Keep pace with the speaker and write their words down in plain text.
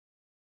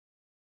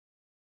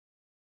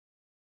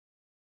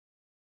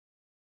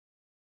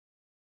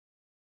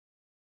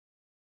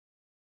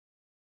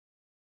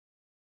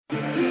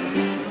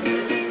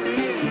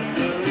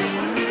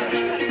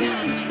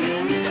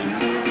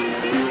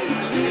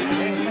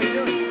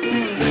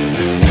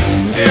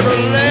every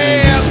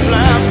last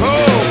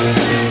blindfold.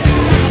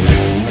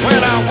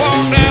 When I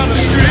walk down the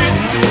street,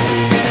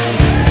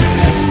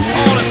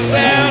 only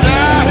sound I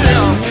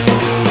hear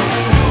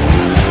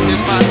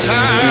is my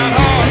tired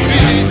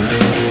heartbeat.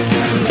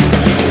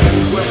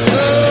 Well,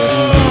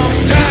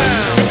 sometimes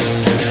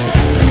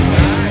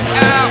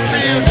I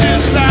feel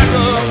just like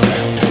a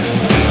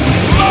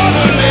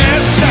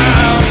motherless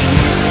child.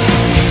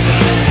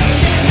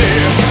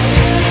 Yeah,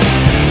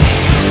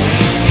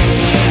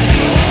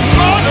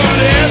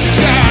 motherless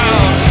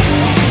child.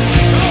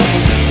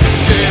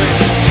 Yeah.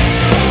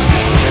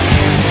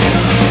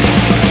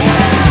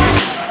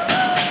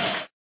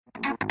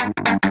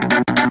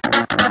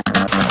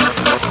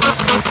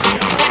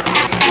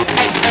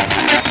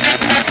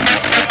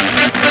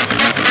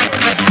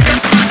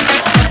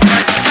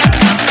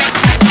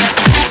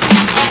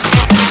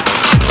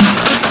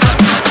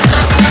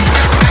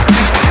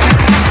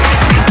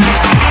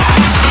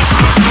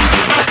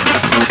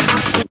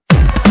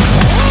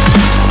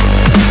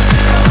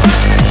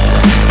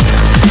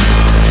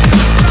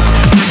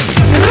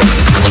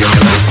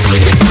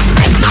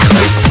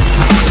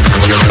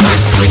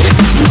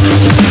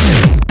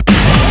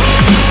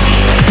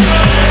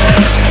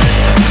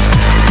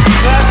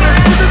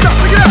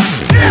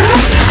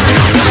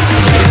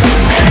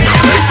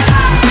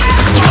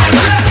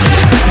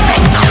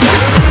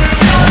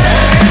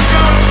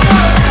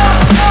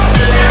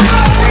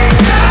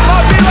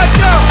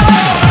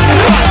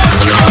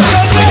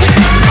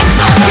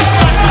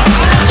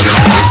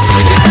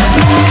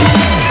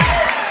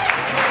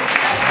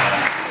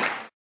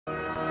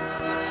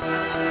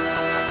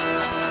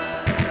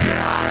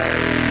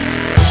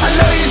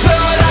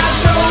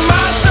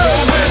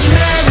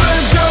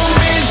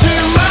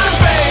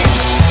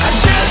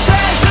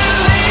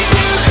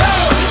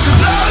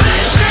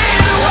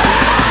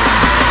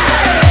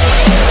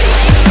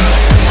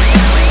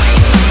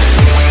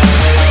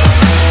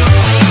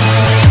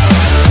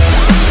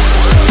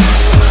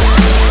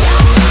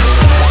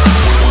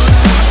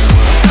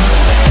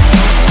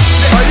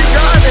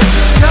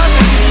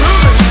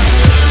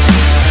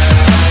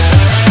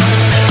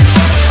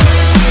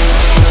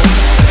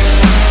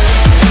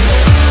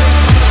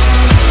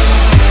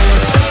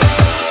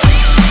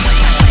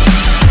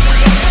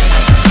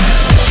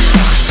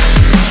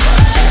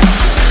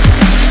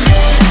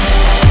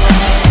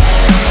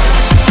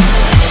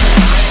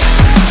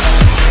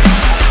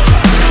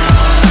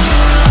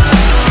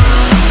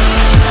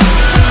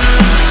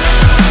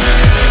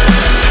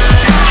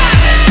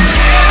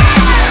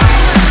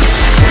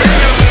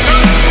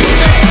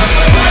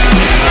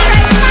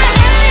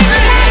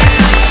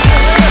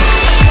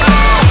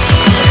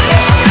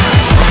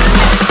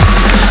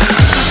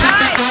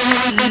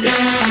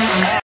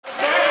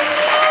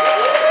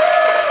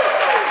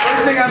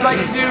 I'd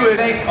like to do is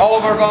thank all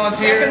of our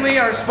volunteers. Secondly,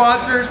 our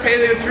sponsors,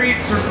 Paleo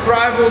Treats,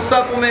 Surthrival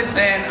supplements,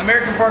 and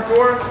American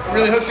Parkour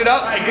really hooked it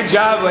up. Good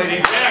job,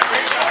 ladies.